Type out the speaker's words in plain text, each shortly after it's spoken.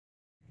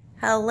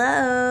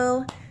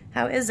Hello,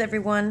 how is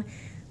everyone?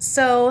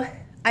 So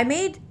I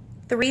made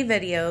 3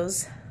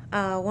 videos.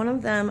 One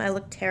of them I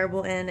looked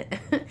terrible in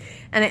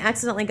and it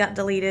accidentally got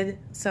deleted,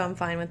 so I'm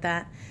fine with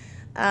that.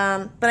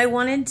 But I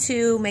wanted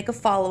to make a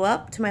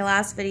follow-up to my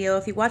last video.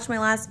 If you watched my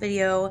last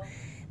video,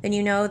 then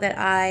you know that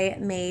I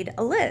made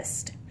a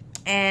list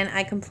and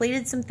I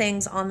completed some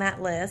things on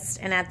that list,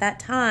 and at that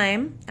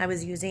time I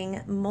was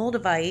using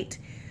Moldavite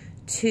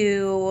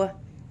to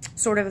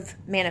sort of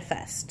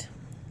manifest.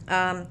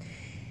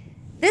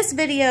 This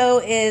video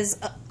is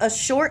a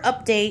short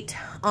update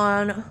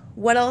on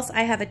what else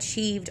I have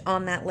achieved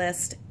on that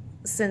list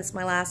since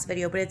my last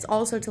video, but it's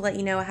also to let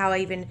you know how I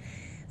even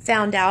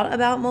found out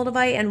about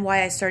Moldavite and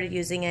why I started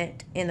using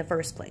it in the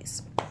first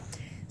place.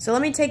 So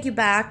let me take you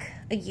back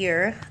a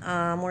year.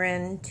 We're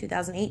in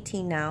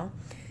 2018 now,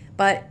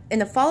 but in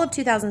the fall of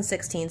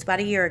 2016, it's about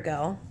a year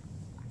ago,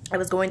 I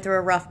was going through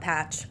a rough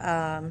patch.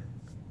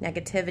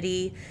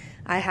 Negativity.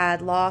 I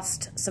had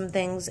lost some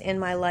things in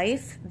my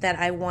life that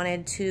I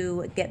wanted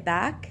to get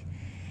back,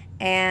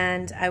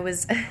 and I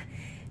was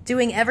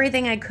doing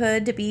everything I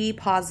could to be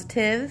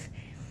positive.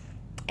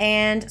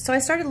 And so I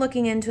started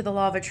looking into the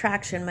law of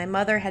attraction. My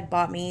mother had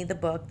bought me the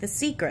book The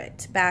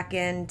Secret back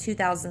in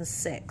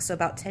 2006, so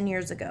about 10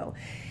 years ago.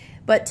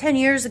 But 10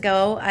 years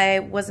ago, I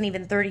wasn't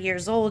even 30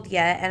 years old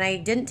yet, and I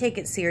didn't take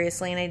it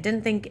seriously, and I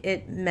didn't think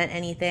it meant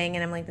anything,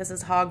 and I'm like, this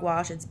is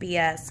hogwash, it's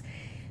BS.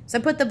 So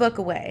I put the book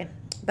away.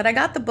 But I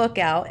got the book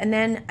out, and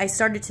then I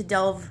started to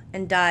delve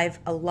and dive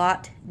a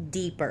lot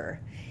deeper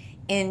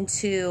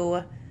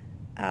into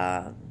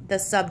the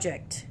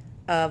subject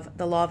of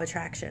the law of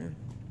attraction.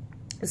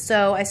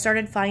 So I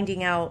started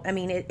finding out, I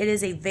mean, it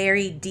is a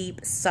very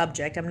deep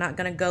subject. I'm not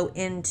going to go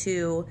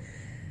into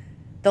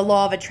the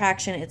law of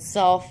attraction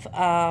itself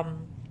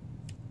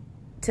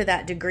to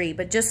that degree.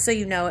 But just so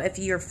you know, if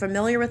you're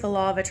familiar with the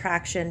law of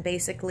attraction,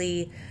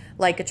 basically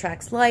like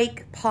attracts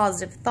like,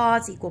 positive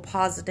thoughts equal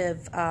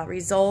positive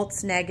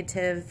results,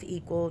 negative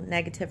equal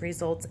negative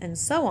results, and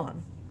so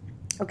on.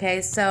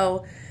 Okay,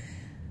 so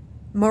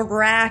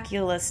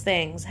miraculous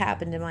things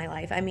happened in my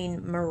life. I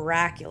mean,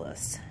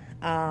 miraculous.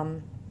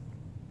 And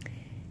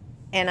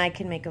I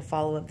can make a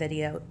follow-up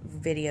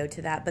video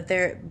to that. But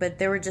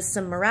there were just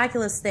some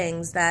miraculous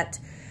things that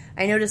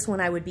I noticed when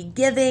I would be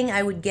giving,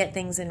 I would get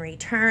things in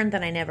return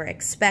that I never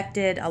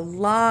expected. A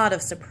lot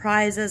of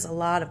surprises, a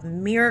lot of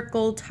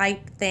miracle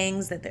type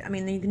things that, I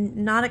mean, you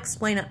can not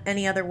explain it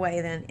any other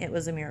way than it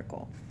was a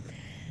miracle.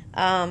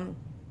 And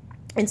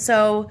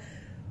so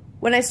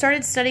when I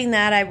started studying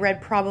that, I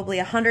read probably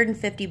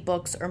 150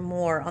 books or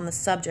more on the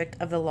subject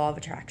of the law of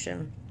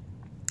attraction.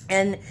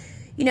 And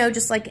you know,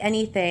 just like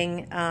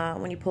anything,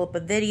 when you pull up a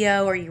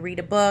video or you read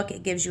a book,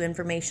 it gives you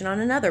information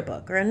on another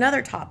book or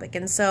another topic.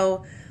 And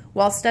so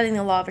while studying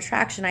the law of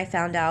attraction, I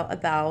found out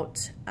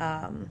about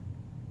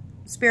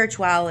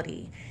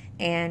spirituality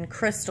and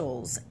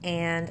crystals,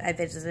 and I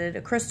visited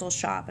a crystal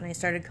shop, and I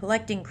started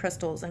collecting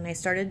crystals, and I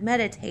started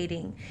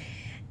meditating.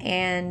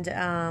 And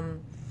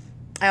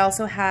I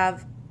also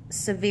have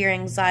severe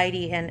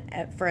anxiety,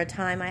 and for a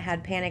time I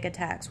had panic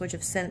attacks, which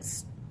have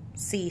since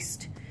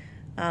ceased.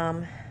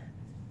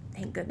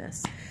 Thank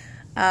goodness.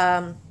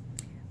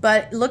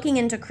 But looking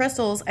into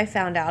crystals, I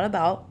found out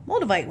about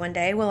Moldavite one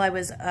day while I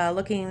was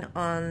looking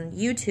on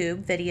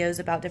YouTube videos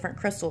about different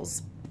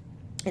crystals.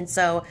 And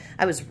so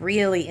I was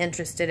really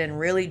interested and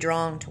really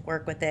drawn to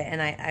work with it,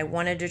 and I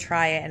wanted to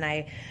try it, and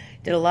I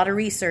did a lot of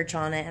research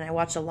on it, and I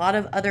watched a lot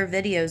of other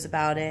videos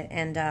about it,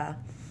 and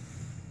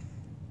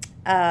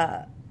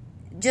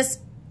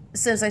just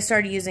since I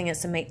started using it,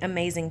 some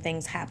amazing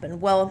things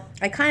happened. Well,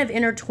 I kind of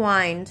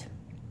intertwined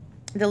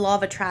the law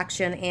of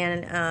attraction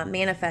and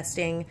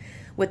manifesting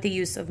with the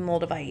use of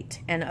Moldavite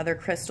and other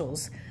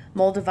crystals.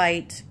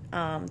 Moldavite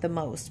the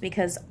most,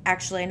 because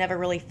actually I never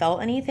really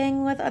felt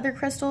anything with other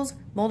crystals.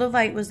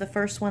 Moldavite was the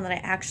first one that I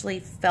actually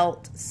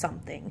felt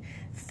something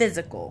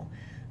physical.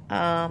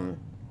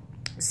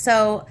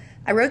 So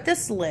I wrote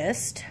this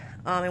list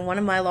in one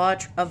of my law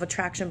of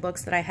attraction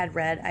books that I had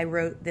read. I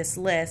wrote this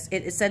list.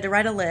 It said to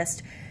write a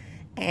list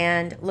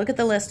and look at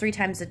the list 3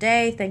 times a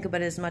day, think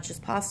about it as much as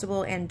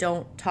possible, and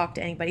don't talk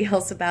to anybody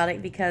else about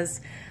it,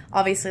 because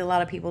obviously a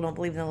lot of people don't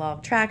believe in the law of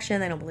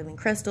attraction, they don't believe in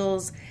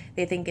crystals,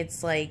 they think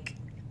it's like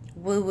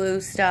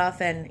woo-woo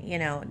stuff and, you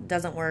know, it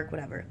doesn't work,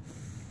 whatever.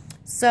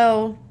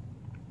 So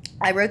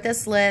I wrote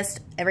this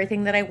list,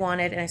 everything that I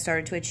wanted, and I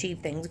started to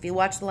achieve things. If you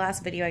watched the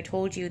last video, I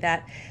told you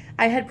that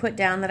I had put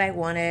down that I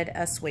wanted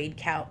a suede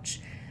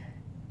couch.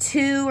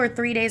 2 or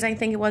 3 days, I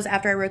think it was,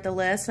 after I wrote the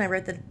list, and I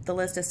wrote the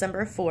list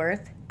December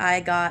 4th,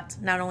 I got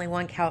not only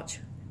 1 couch,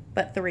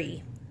 but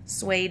 3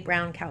 suede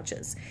brown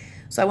couches.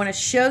 So I want to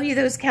show you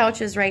those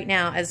couches right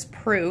now as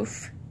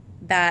proof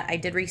that I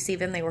did receive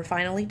them. They were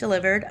finally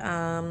delivered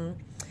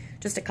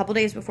just a couple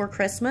days before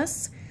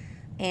Christmas,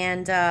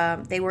 and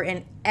they were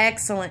in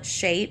excellent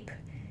shape,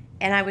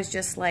 and I was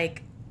just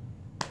like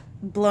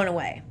blown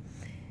away.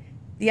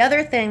 The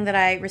other thing that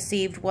I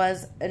received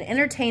was an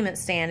entertainment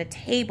stand, a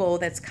table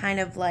that's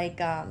kind of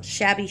like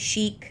shabby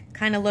chic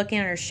kind of looking,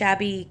 or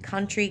shabby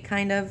country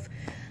kind of.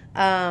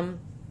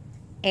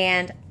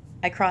 and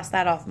I crossed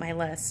that off my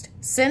list.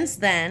 Since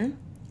then,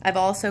 I've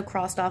also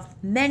crossed off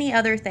many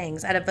other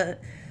things out of a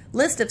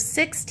list of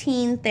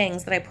 16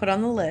 things that I put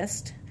on the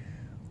list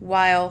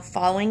while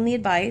following the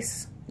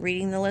advice,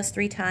 reading the list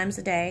 3 times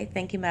a day,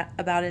 thinking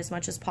about it as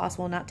much as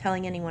possible, not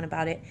telling anyone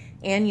about it,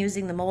 and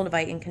using the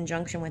Moldavite in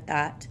conjunction with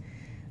that.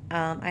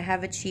 I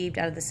have achieved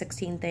out of the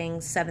 16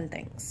 things, 7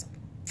 things.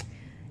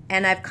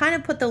 And I've kind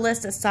of put the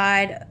list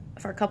aside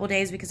for a couple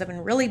days because I've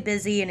been really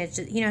busy, and it's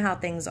just, you know how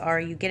things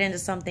are. You get into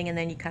something and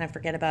then you kind of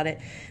forget about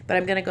it. But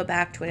I'm going to go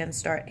back to it and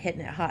start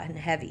hitting it hot and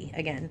heavy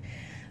again.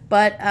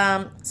 But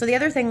so the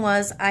other thing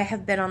was I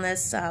have been on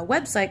this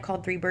website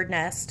called 3 Bird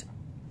Nest,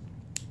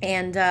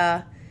 and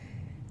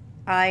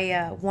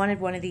I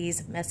wanted one of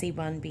these messy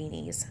bun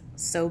beanies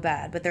so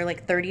bad, but they're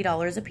like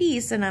 $30 a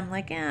piece, and I'm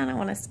like, I don't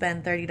want to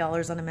spend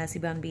 $30 on a messy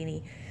bun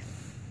beanie.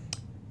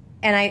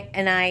 And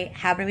I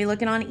happened to be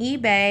looking on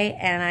eBay,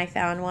 and I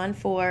found one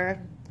for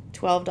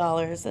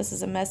 $12. This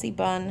is a messy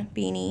bun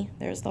beanie.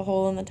 There's the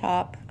hole in the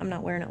top. I'm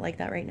not wearing it like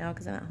that right now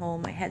because I'm at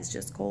home. My head's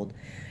just cold.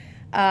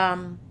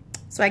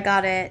 So I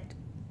got it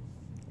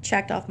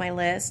checked off my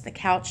list. The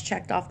couch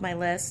checked off my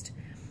list.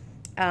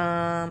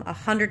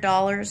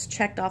 $100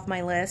 checked off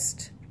my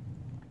list.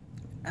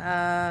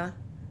 Messy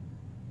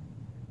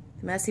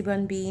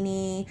bun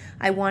beanie.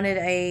 I wanted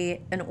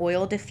an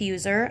oil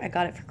diffuser. I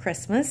got it for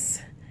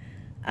Christmas.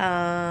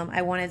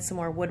 I wanted some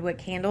more Woodwick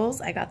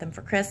candles. I got them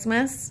for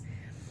Christmas.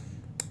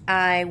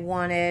 I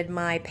wanted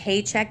my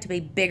paycheck to be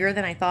bigger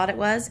than I thought it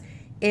was.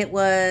 It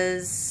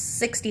was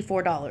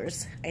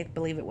 $64, I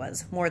believe it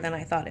was, more than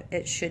I thought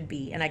it should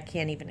be, and I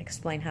can't even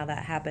explain how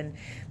that happened.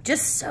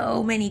 Just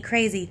so many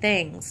crazy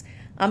things.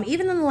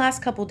 Even in the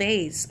last couple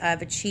days,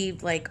 I've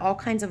achieved like all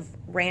kinds of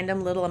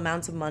random little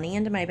amounts of money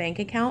into my bank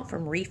account,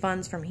 from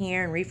refunds from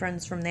here and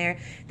refunds from there,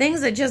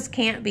 things that just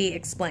can't be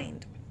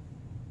explained.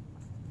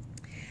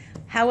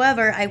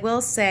 However, I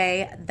will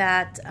say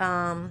that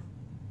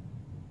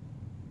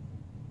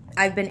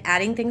I've been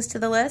adding things to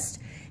the list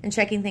and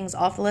checking things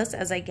off the list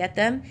as I get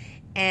them,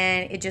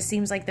 and it just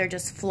seems like they're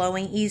just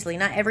flowing easily.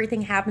 Not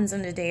everything happens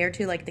in a day or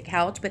two like the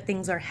couch, but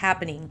things are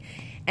happening.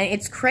 And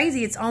it's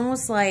crazy. It's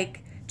almost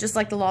like, just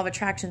like the law of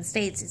attraction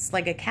states, it's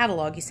like a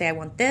catalog. You say, I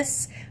want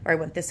this, or I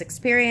want this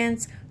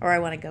experience, or I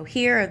want to go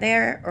here or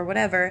there or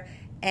whatever,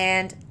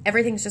 and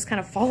everything's just kind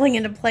of falling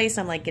into place.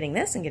 I'm like getting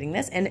this and getting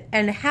this,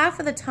 and half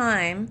of the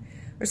time,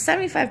 or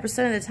 75%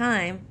 of the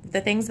time,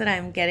 the things that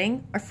I'm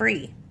getting are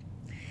free.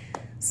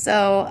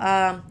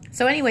 So,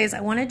 so anyways,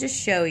 I wanted to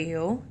show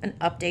you an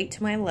update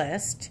to my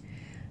list.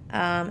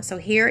 So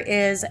here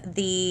is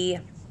the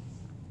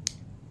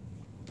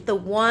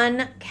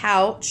one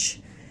couch,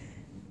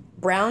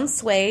 brown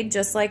suede,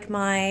 just like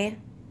my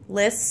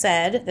list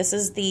said. This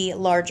is the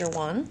larger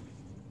one.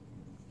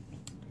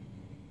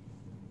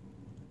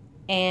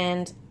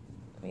 And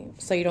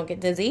so you don't get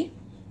dizzy.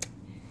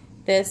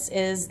 This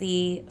is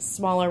the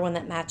smaller one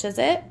that matches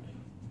it.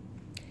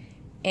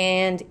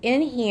 And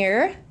in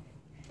here,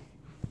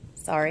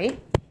 sorry,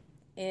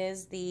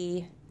 is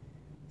the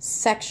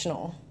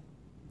sectional.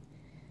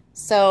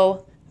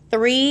 So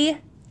 3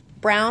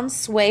 brown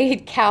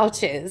suede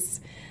couches,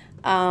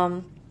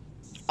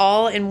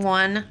 all in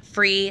one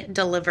free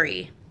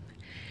delivery.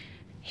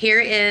 Here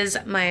is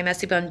my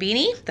messy bun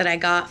beanie that I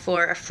got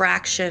for a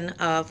fraction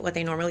of what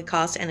they normally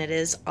cost, and it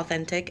is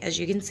authentic, as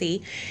you can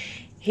see.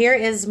 Here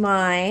is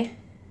my,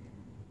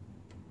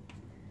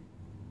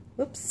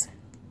 whoops,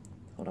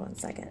 hold on 1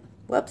 second.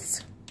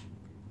 Whoops.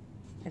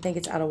 I think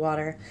it's out of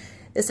water.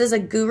 This is a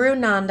Guru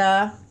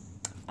Nanda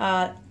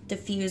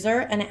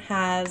diffuser, and it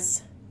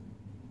has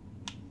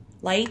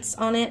lights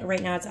on it.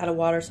 Right now it's out of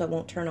water, so it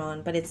won't turn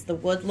on, but it's the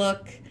Wood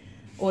Look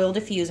oil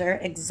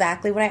diffuser,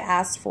 exactly what I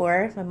asked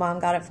for. My mom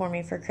got it for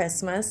me for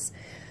Christmas.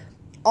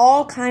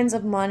 All kinds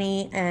of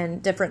money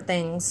and different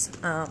things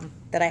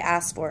that I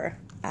asked for,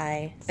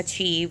 I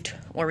achieved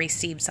or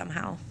received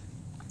somehow.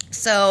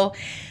 So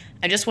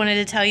I just wanted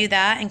to tell you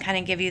that and kind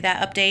of give you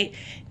that update.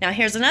 Now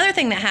here's another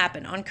thing that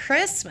happened. On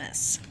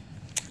Christmas,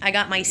 I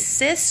got my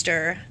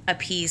sister a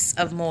piece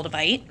of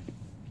Moldavite,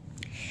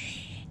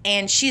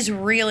 and she's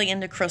really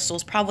into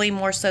crystals, probably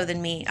more so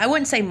than me. I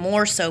wouldn't say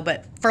more so,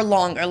 but for a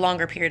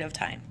longer period of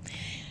time.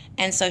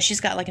 And so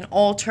she's got like an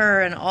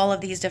altar and all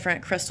of these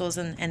different crystals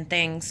and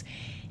things,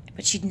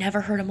 but she'd never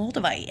heard of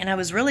Moldavite, and I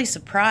was really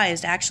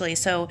surprised, actually.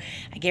 So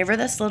I gave her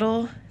this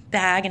little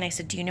bag, and I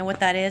said, do you know what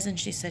that is? And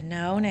she said,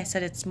 no. And I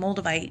said, it's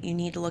Moldavite. You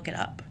need to look it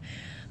up.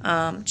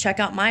 Check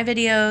out my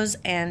videos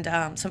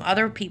and some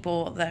other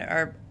people that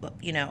are,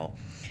 you know,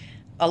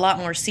 a lot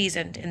more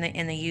seasoned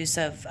in the use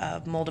of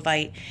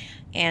Moldavite,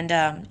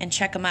 and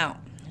check them out.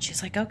 And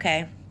she's like,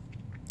 okay.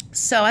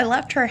 So I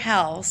left her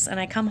house, and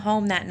I come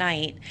home that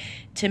night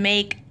to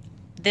make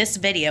this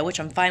video, which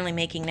I'm finally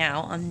making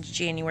now on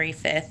January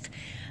 5th.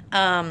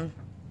 And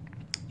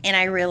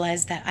I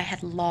realized that I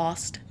had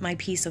lost my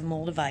piece of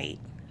Moldavite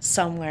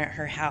somewhere at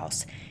her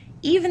house.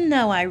 Even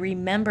though I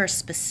remember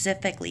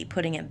specifically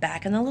putting it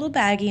back in the little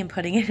baggie and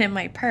putting it in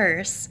my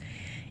purse,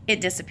 it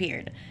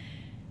disappeared.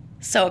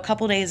 So a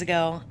couple days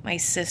ago, my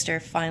sister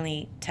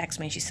finally texted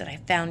me. She said, I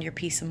found your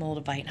piece of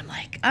Moldavite. And I'm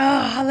like,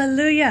 oh,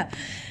 hallelujah.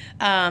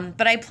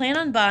 But I plan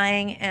on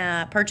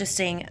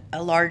purchasing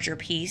a larger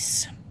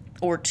piece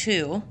or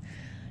two.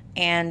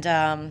 And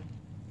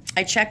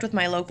I checked with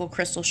my local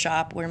crystal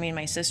shop where me and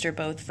my sister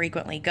both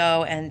frequently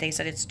go, and they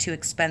said it's too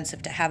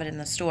expensive to have it in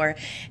the store.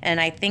 And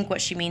I think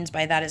what she means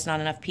by that is not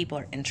enough people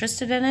are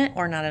interested in it,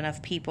 or not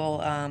enough people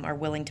are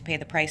willing to pay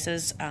the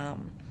prices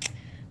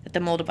that the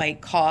Moldavite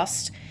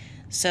cost.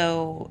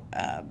 So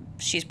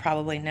she's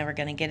probably never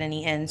going to get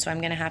any in. So I'm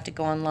going to have to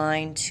go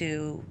online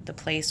to the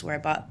place where I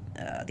bought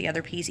the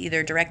other piece,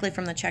 either directly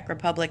from the Czech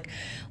Republic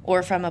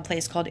or from a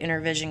place called Inner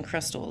Vision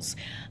Crystals.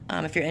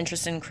 If you're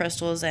interested in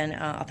crystals and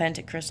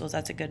authentic crystals,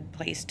 that's a good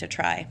place to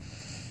try.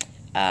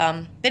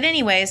 But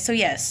anyway, so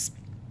yes,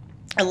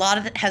 a lot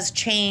of it has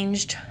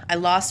changed. I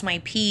lost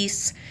my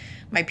piece.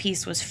 My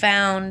piece was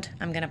found.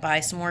 I'm going to buy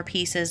some more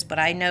pieces, but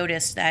I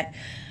noticed that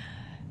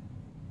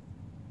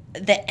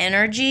the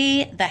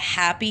energy, the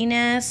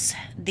happiness,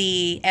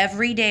 the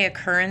everyday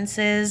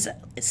occurrences,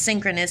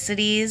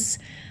 synchronicities,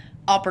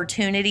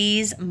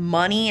 opportunities,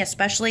 money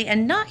especially,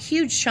 and not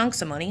huge chunks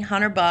of money,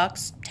 $100,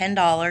 $10,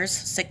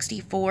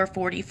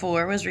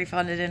 $64.44 was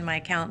refunded in my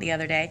account the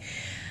other day,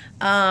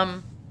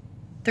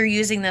 through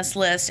using this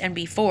list, and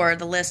before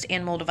the list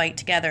and Moldavite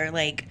together,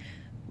 like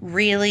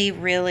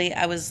really,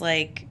 I was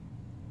like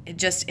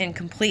just in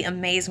complete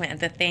amazement at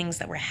the things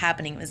that were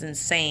happening. It was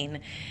insane.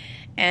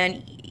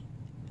 And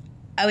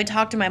I would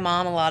talk to my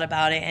mom a lot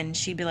about it, and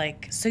she'd be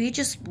like, so you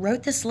just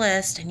wrote this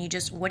list, and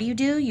what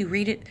do? You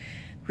read it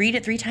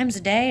 3 times a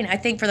day? And I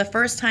think for the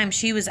first time,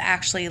 she was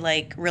actually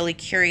like really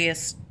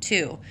curious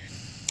too.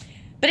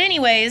 But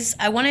anyways,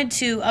 I wanted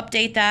to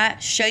update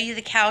that, show you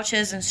the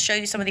couches, and show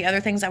you some of the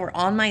other things that were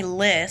on my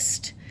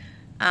list.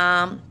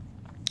 And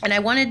I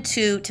wanted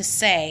to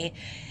say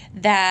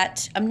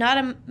that I'm not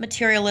a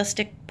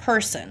materialistic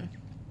person.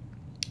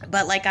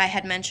 But like I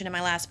had mentioned in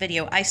my last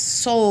video, I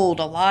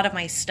sold a lot of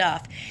my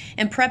stuff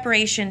in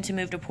preparation to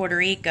move to Puerto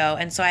Rico.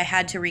 And so I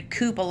had to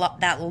recoup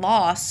that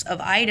loss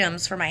of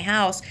items for my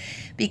house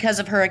because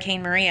of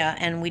Hurricane Maria.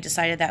 And we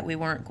decided that we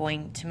weren't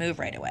going to move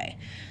right away.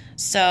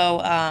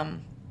 So,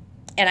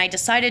 and I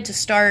decided to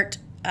start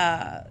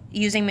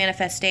using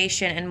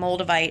manifestation and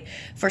Moldavite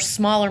for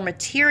smaller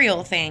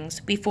material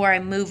things before I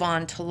move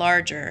on to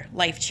larger,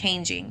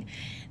 life-changing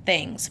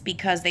things,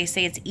 because they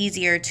say it's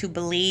easier to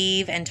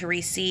believe and to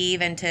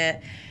receive and to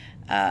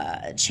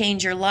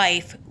change your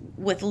life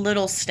with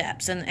little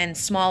steps and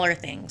smaller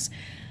things.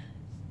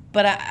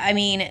 But I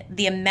mean,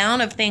 the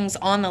amount of things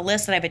on the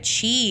list that I've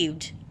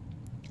achieved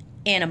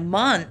in a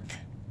month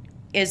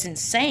is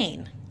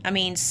insane. I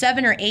mean,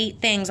 7 or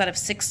 8 things out of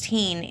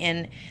 16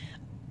 in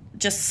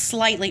just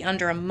slightly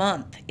under a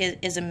month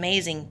is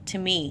amazing to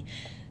me.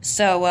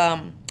 So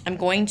I'm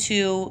going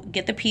to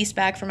get the piece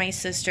back for my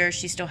sister.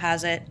 She still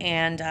has it,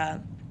 and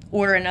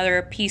order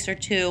another piece or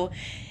two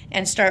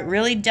and start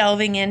really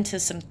delving into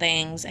some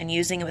things and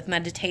using it with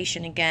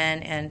meditation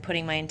again and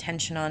putting my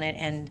intention on it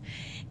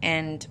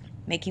and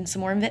making some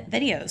more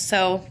videos.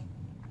 So,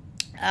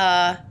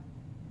 and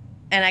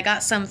I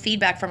got some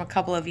feedback from a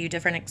couple of you,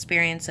 different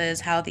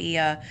experiences, how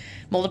the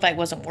Moldavite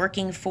wasn't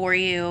working for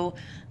you,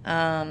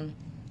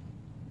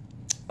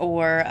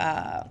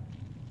 or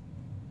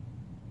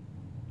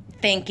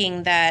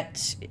thinking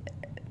that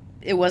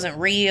it wasn't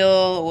real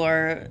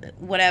or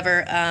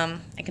whatever. I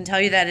can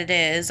tell you that it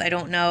is. I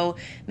don't know.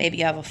 Maybe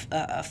you have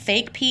a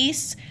fake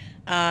piece.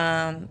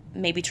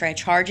 Maybe try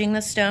charging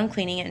the stone,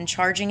 cleaning it and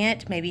charging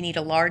it. Maybe you need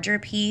a larger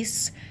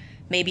piece.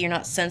 Maybe you're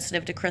not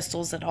sensitive to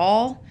crystals at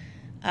all.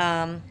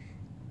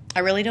 I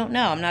really don't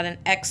know. I'm not an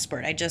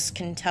expert. I just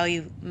can tell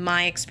you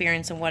my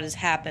experience and what has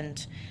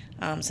happened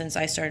since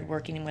I started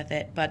working with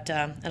it, but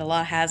and a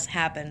lot has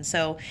happened.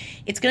 So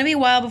it's going to be a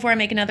while before I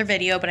make another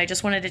video, but I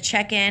just wanted to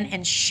check in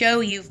and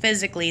show you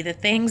physically the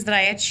things that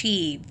I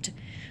achieved.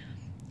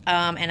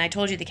 And I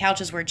told you the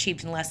couches were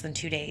achieved in less than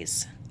 2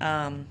 days.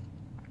 Oh,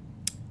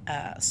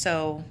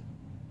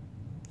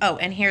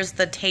 and here's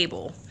the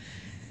table.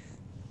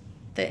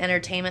 The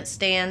entertainment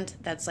stand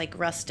that's like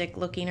rustic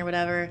looking or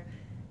whatever.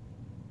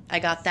 I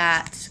got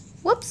that,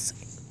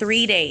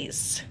 3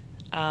 days.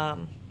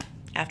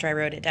 After I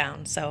wrote it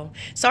down. So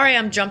sorry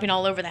I'm jumping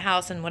all over the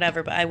house and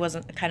whatever, but I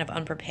wasn't kind of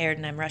unprepared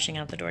and I'm rushing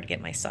out the door to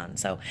get my son.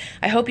 So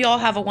I hope you all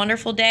have a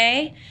wonderful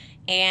day,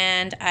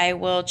 and I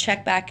will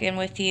check back in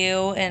with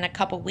you in a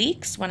couple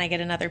weeks when I get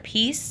another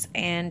piece,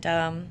 and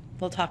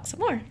we'll talk some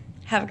more.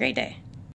 Have a great day.